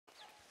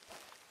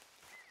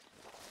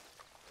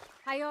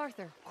Hey,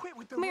 Arthur. Quit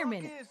with the Come here a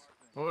ruckus. minute.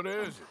 What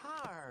is it?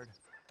 Hard.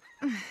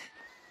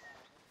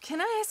 Can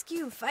I ask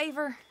you a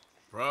favor?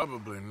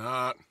 Probably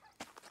not.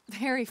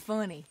 Very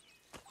funny.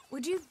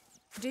 Would you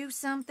do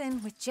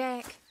something with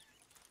Jack?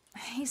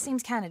 He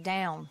seems kind of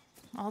down.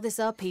 All this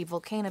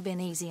upheaval can't have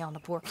been easy on the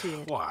poor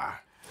kid. Why?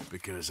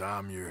 Because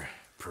I'm your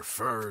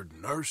preferred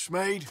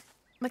nursemaid?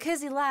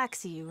 Because he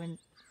likes you and,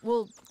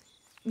 well,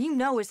 you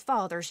know his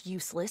father's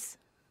useless.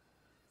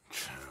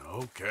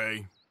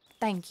 Okay.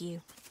 Thank you.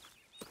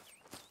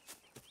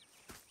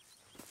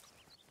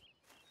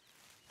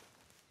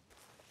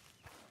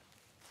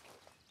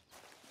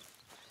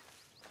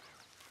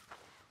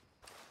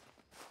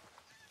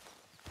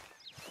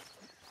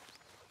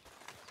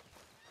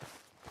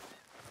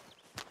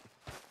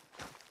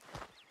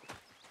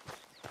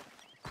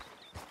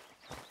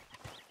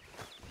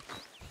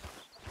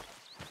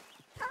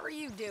 How are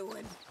you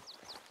doing?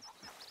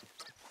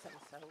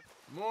 So.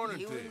 Morning,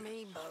 You Ted. and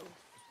me both.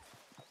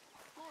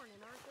 Morning,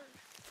 Arthur.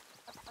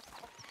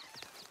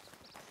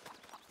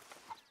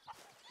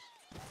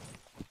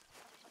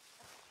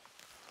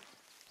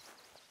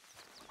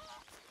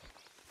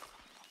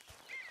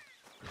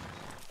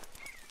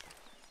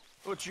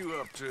 What you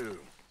up to?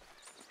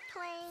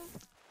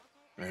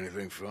 Playing,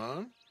 Anything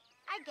fun?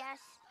 I guess.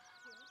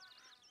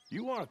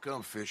 You want to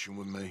come fishing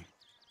with me?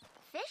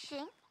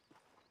 Fishing?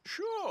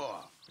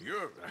 Sure.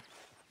 You're...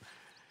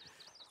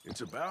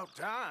 It's about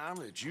time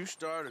that you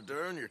started to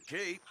earn your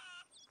keep.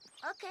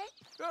 Okay,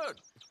 Good.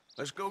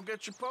 Let's go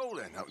get your pole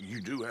then. Now,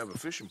 you do have a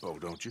fishing pole,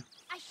 don't you?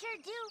 I sure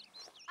do.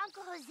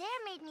 Uncle Jose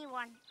made me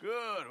one.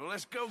 Good. Well,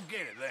 let's go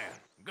get it then.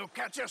 Go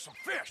catch us some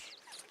fish.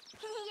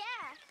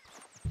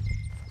 Yeah.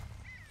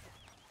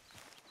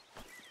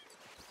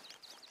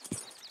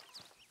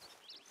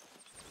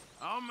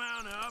 I'll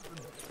mount up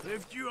and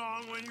lift you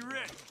on when you're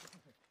ready.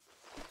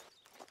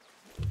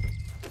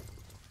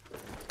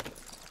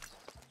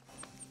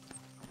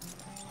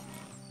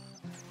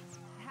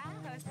 Hi,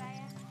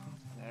 Hosea.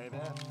 Hey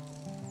there.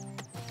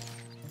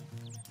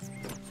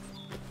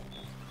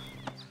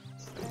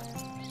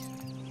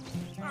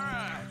 All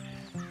right.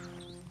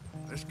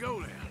 Let's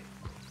go then.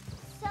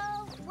 So,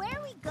 where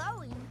are we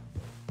going?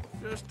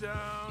 Just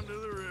down to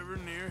the river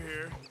near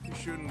here. You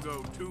shouldn't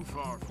go too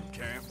far from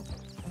camp.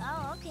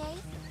 Oh, okay.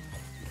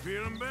 You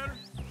feeling better?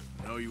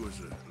 I know you was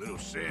a little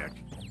sick.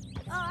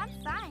 Oh, I'm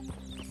fine.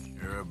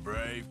 You're a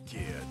brave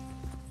kid.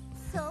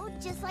 So,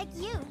 just like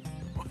you.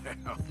 Well,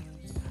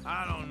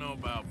 I don't know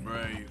about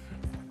brave.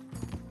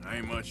 I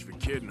ain't much of a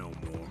kid no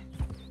more.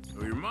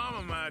 So your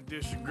mama might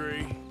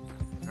disagree.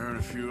 Her and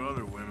a few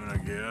other women, I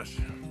guess.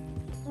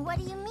 What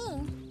do you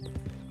mean?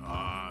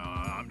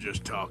 I'm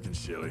just talking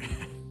silly.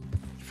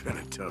 It's been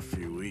a tough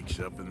few weeks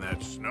up in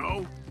that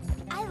snow.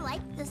 I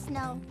like the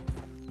snow.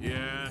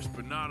 Yes,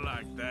 but not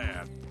like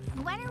that.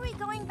 When are we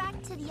going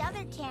back to the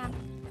other camp?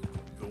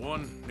 The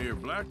one near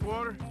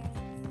Blackwater?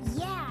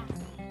 Yeah.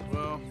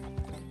 Well,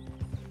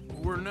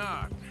 we're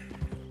not.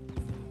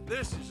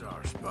 This is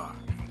our spot.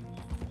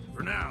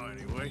 For now,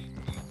 anyway.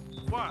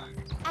 Why?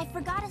 I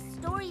forgot a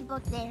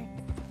storybook there.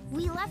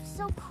 We left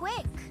so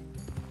quick.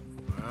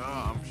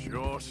 Well, I'm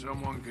sure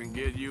someone can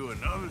get you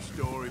another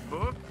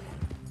storybook.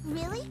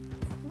 Really?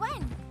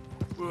 When?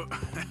 Well,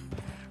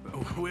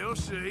 we'll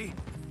see.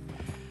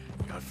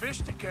 Got fish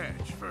to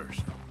catch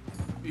first.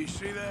 You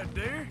see that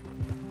deer?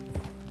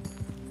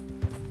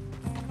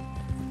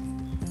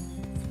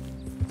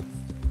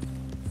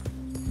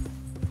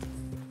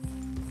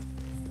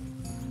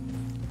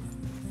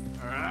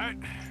 All right.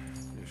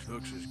 This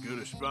looks as good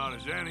a spot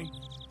as any.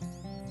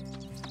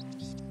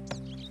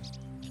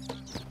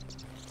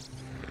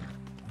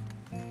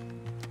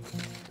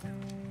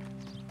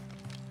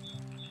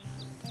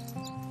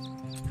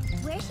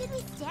 Where should we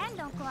stand,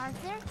 Uncle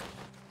Arthur?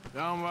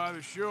 Down by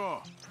the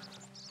shore.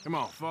 Come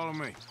on, follow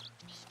me.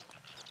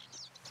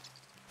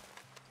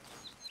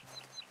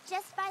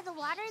 Just by the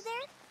water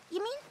there, you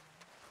mean?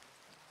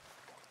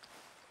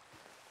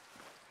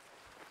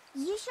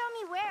 You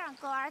show me where,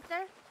 Uncle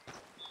Arthur.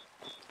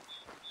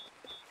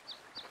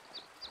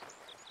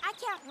 I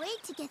can't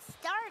wait to get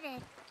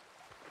started.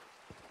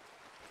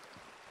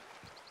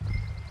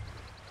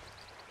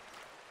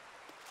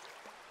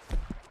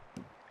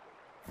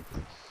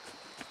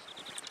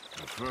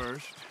 Now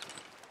first,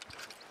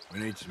 we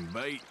need some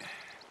bait.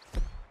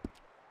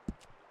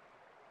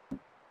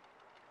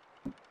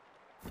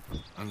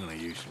 I'm gonna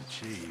use some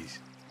cheese.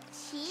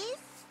 Cheese?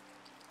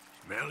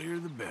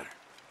 Smellier the better.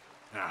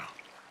 Now,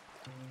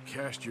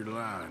 cast your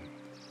line.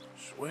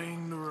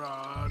 Swing the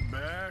rod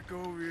back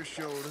over your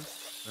shoulder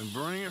and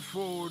bring it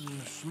forward in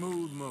a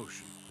smooth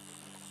motion.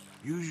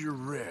 Use your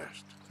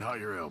wrist, not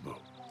your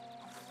elbow.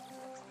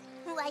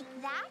 Like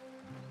that?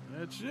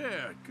 That's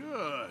it.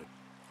 Good.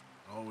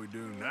 All we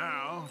do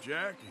now,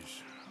 Jack,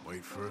 is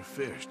wait for a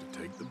fish to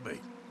take the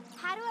bait.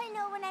 How do I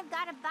know when I've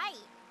got a bite?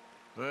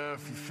 Well,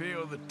 if you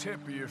feel the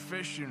tip of your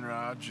fishing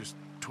rod just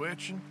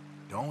twitching,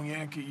 don't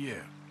yank it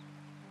yet.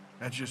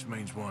 That just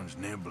means one's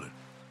nibbling.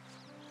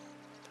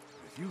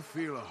 If you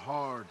feel a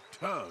hard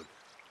tug,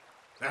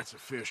 that's a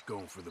fish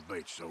going for the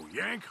bait, so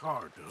yank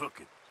hard to hook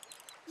it.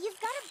 You've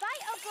got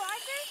Uncle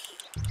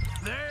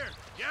Arthur? There!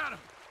 Got him!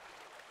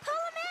 Pull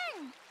him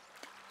in!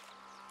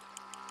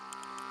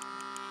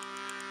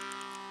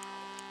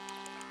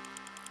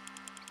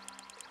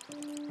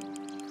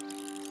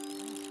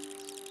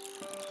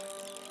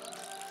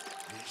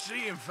 You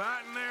see him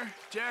fighting there,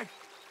 Jack?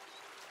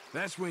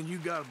 That's when you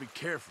gotta be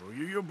careful.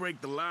 You'll break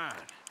the line.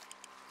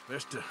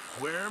 Best to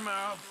wear him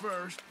out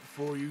first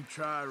before you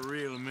try to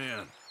reel him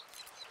in.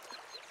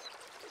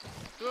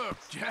 Look,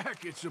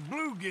 Jack, it's a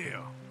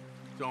bluegill.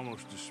 It's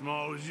almost as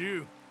small as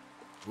you.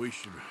 We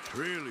should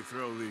really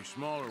throw these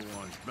smaller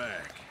ones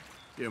back.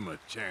 Give them a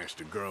chance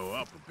to grow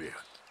up a bit.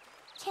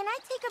 Can I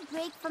take a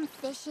break from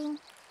fishing?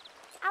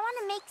 I want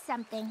to make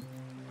something.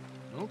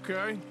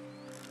 Okay.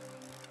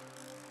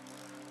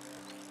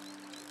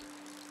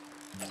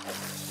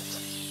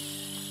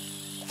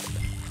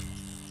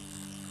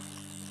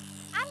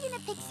 I'm gonna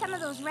pick some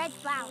of those red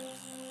flowers.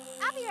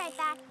 I'll be right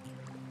back.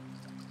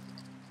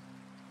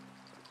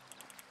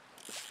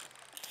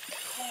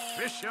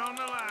 Fish on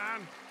the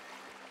line.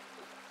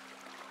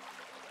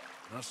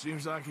 Well,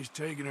 seems like he's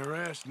taking a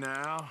rest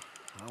now.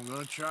 I'm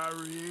gonna try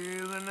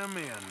reeling them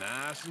in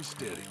nice and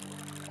steady.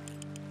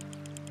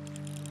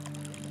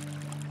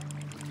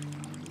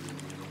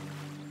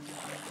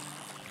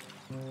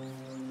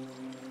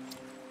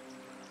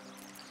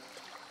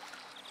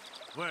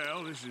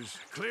 Well, this is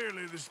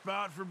clearly the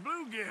spot for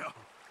bluegill.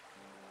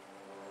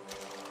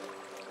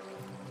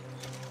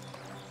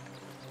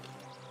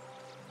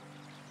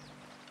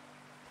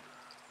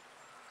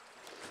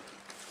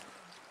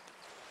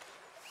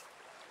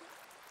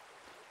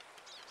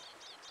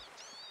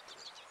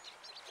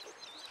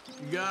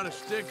 You gotta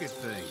stick at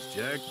things,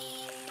 Jack.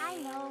 I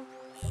know.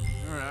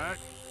 All right.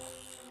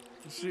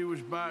 Let's see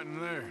what's biting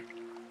there.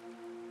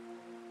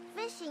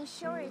 Fishing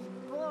sure is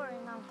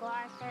boring, Uncle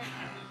Arthur.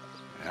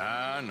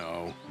 I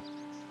know.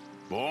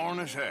 Boring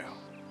as hell.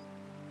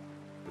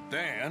 But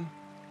then,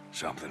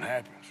 something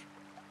happens.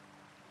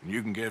 And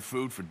you can get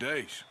food for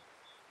days.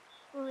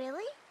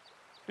 Really?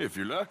 If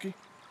you're lucky.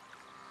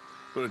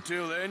 But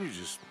until then, you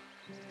just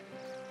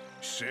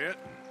sit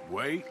and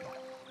wait.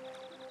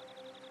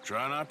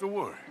 Try not to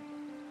worry.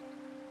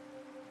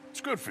 It's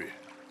good for you.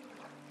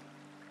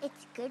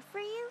 It's good for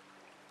you?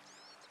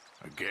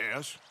 I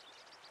guess.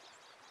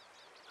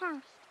 Huh.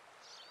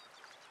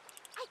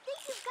 I think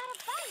you've got a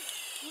bite.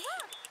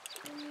 Look.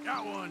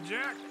 Got one,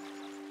 Jack.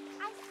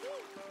 I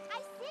see.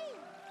 I see.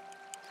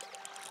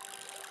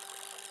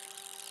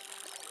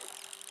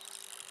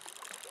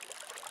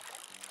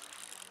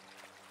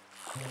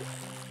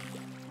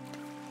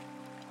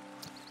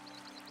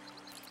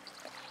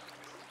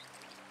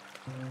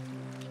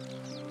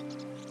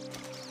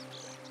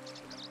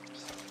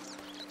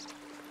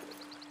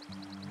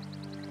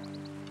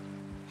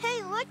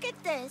 Hey, look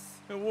at this.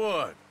 And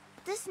what?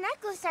 This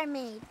necklace I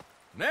made.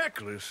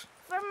 Necklace?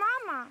 For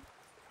Mama.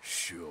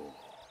 Sure.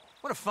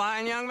 What a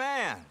fine young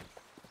man.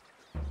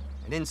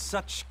 And in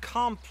such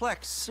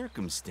complex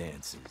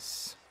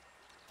circumstances.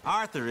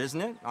 Arthur, isn't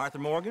it? Arthur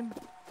Morgan?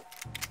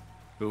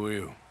 Who are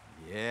you?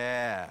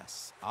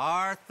 Yes,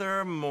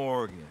 Arthur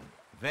Morgan.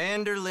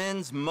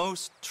 Vanderlyn's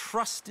most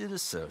trusted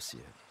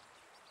associate.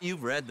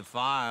 You've read the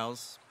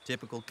files.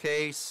 Typical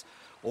case.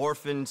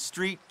 Orphaned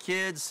street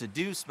kid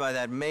seduced by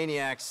that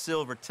maniac's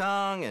silver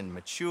tongue and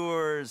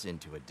matures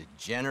into a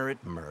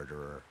degenerate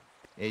murderer.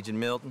 Agent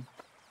Milton?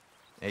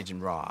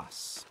 Agent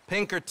Ross.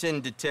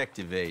 Pinkerton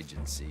Detective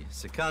Agency,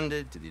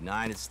 seconded to the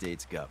United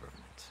States government.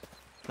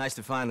 Nice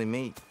to finally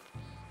meet.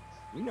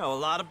 We know a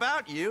lot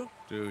about you.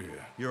 Do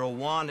you? You're a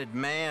wanted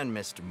man,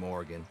 Mr.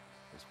 Morgan.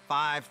 There's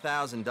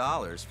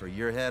 $5,000 for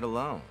your head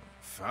alone.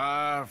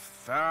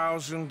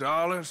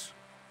 $5,000?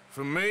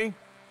 For me?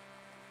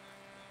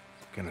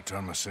 Can I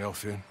turn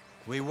myself in?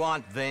 We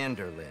want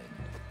Vanderlyn.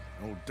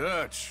 Old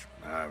Dutch.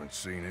 I haven't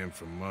seen him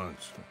for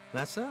months.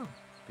 That's so.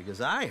 Because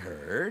I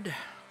heard a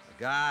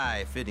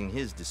guy fitting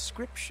his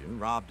description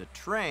robbed a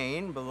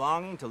train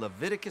belonging to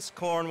Leviticus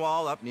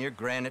Cornwall up near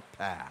Granite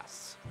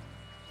Pass.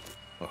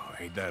 Oh,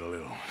 ain't that a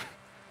little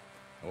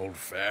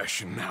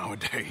old-fashioned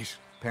nowadays?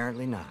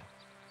 Apparently not.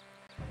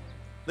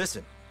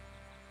 Listen.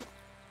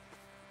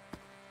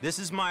 This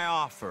is my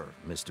offer,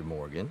 Mr.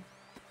 Morgan.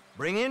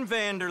 Bring in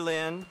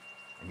Vanderlyn,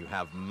 and you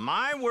have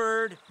my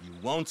word you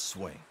won't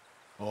swing.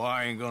 Oh,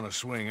 I ain't gonna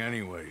swing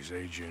anyways,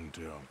 Agent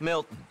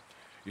Milton.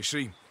 You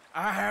see,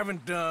 I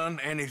haven't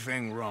done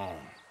anything wrong,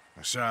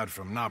 aside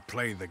from not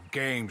playing the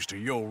games to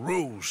your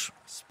rules.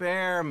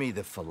 Spare me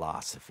the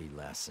philosophy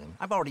lesson.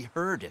 I've already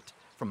heard it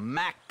from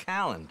Mac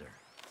Callender.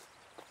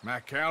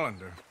 Mac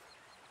Callender?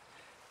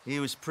 He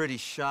was pretty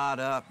shot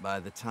up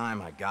by the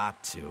time I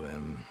got to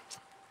him.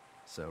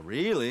 So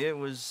really, it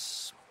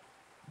was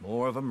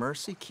more of a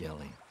mercy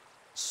killing.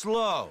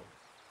 Slow,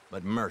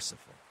 but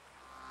merciful.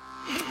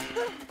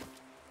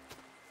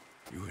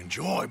 You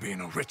enjoy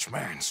being a rich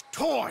man's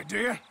toy, do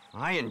you?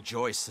 I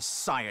enjoy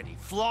society,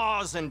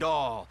 flaws and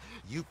all.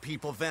 You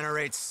people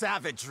venerate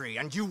savagery,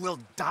 and you will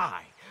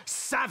die.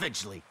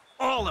 Savagely,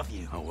 all of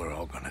you. Oh, we're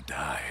all gonna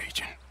die,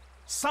 Agent.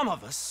 Some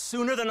of us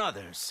sooner than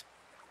others.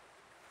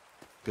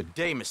 Good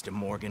day, Mr.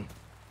 Morgan.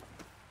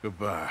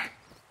 Goodbye.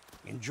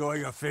 Enjoy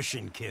your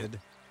fishing, kid,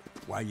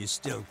 while you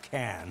still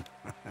can.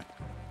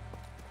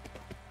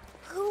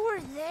 Who are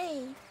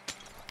they?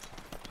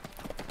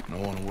 No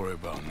one to worry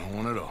about, no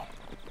one at all.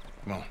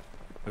 Come on,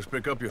 let's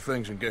pick up your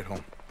things and get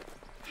home.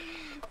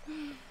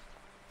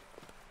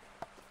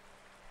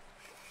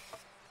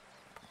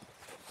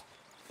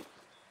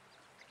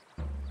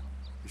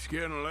 It's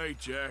getting late,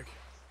 Jack.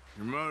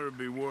 Your mother'll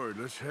be worried.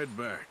 Let's head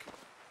back.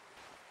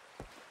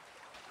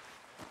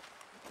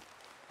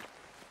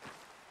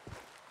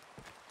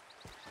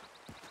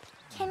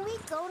 Can we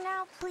go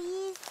now,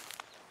 please?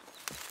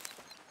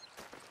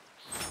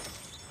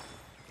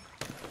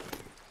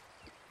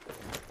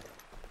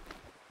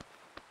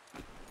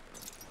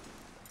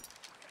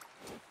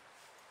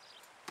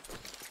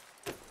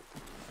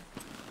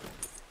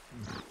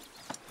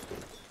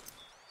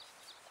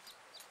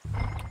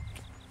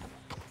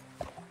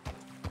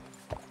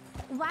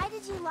 Why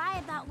did you lie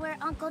about where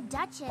Uncle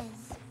Dutch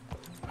is?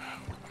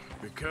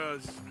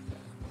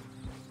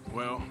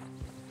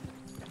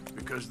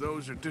 Because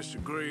those are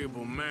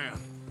disagreeable men,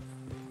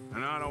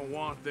 and I don't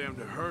want them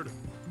to hurt him.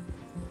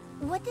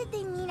 What did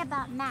they mean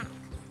about Mac?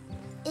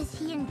 Is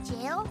he in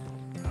jail?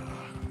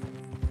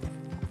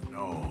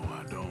 No,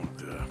 I don't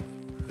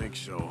think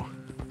so.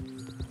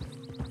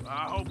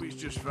 I hope he's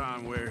just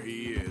fine where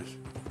he is.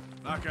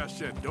 Like I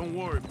said, don't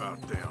worry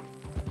about them.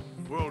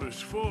 The world is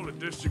full of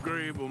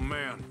disagreeable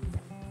men.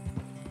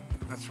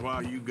 That's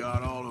why you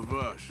got all of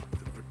us,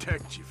 to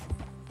protect you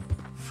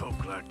from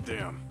folk like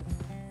them.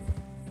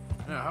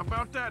 Now, how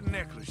about that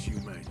necklace you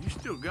made? You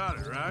still got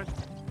it, right?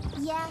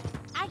 Yeah,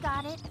 I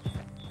got it.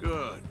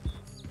 Good.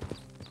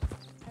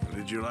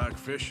 Did you like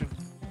fishing?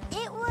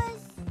 It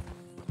was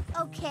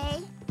okay,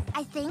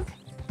 I think.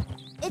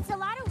 It's a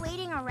lot of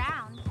waiting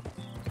around.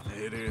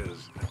 It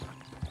is.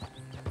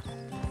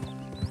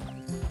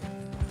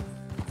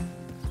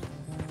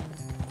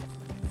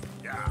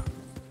 Yeah.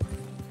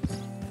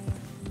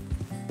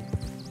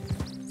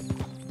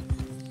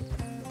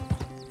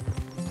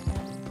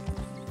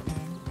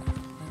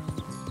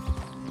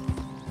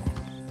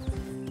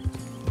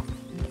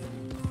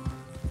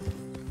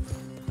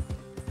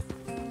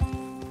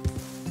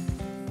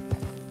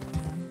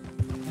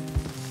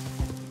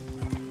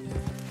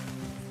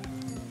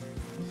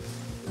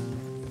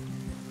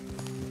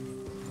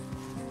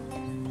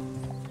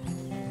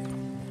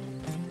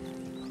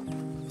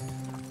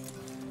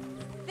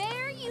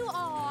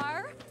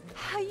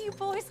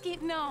 Boys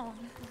getting on?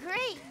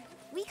 Great!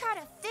 We caught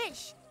a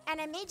fish,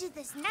 and I made you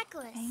this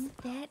necklace. Ain't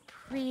that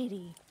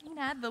pretty? Ain't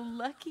I the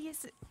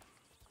luckiest?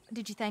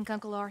 Did you thank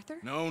Uncle Arthur?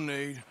 No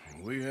need.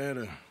 We had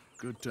a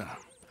good time.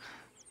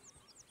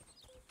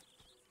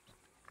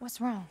 What's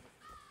wrong?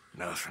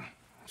 Nothing.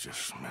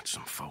 Just met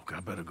some folk. I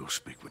better go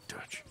speak with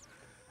Dutch.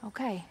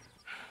 Okay.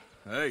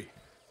 Hey,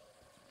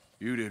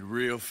 you did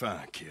real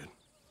fine, kid.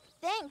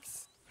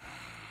 Thanks.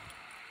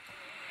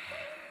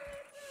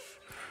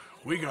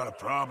 We got a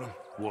problem.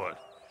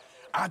 What?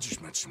 I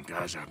just met some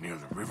guys out near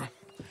the river.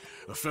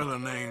 A fella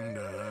named,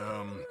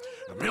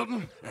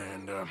 Milton,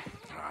 and,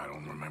 I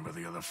don't remember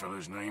the other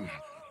fella's name.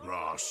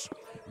 Ross.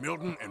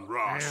 Milton and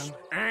Ross.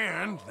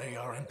 And they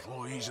are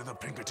employees of the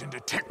Pinkerton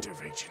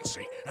Detective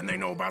Agency. And they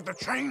know about the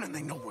train, and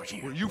they know we're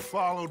here. Were you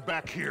followed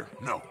back here?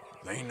 No,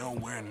 they know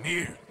we're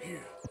near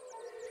here.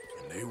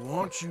 And they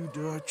want you,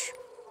 Dutch.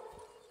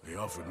 They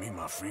offered me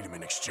my freedom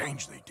in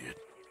exchange, they did.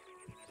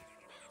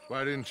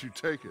 Why didn't you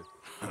take it?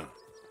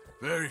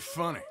 Very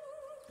funny.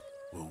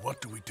 Well,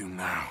 what do we do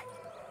now?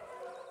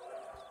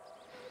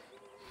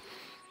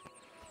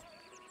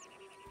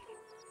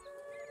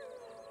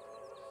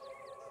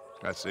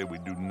 I say we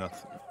do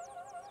nothing.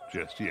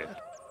 Just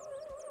yet.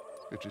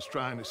 They're just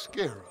trying to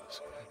scare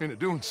us into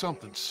doing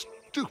something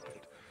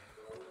stupid.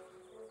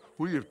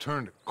 We have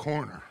turned a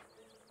corner.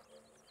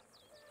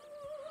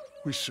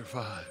 We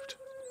survived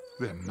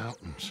them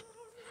mountains.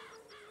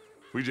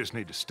 We just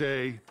need to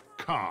stay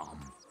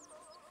calm.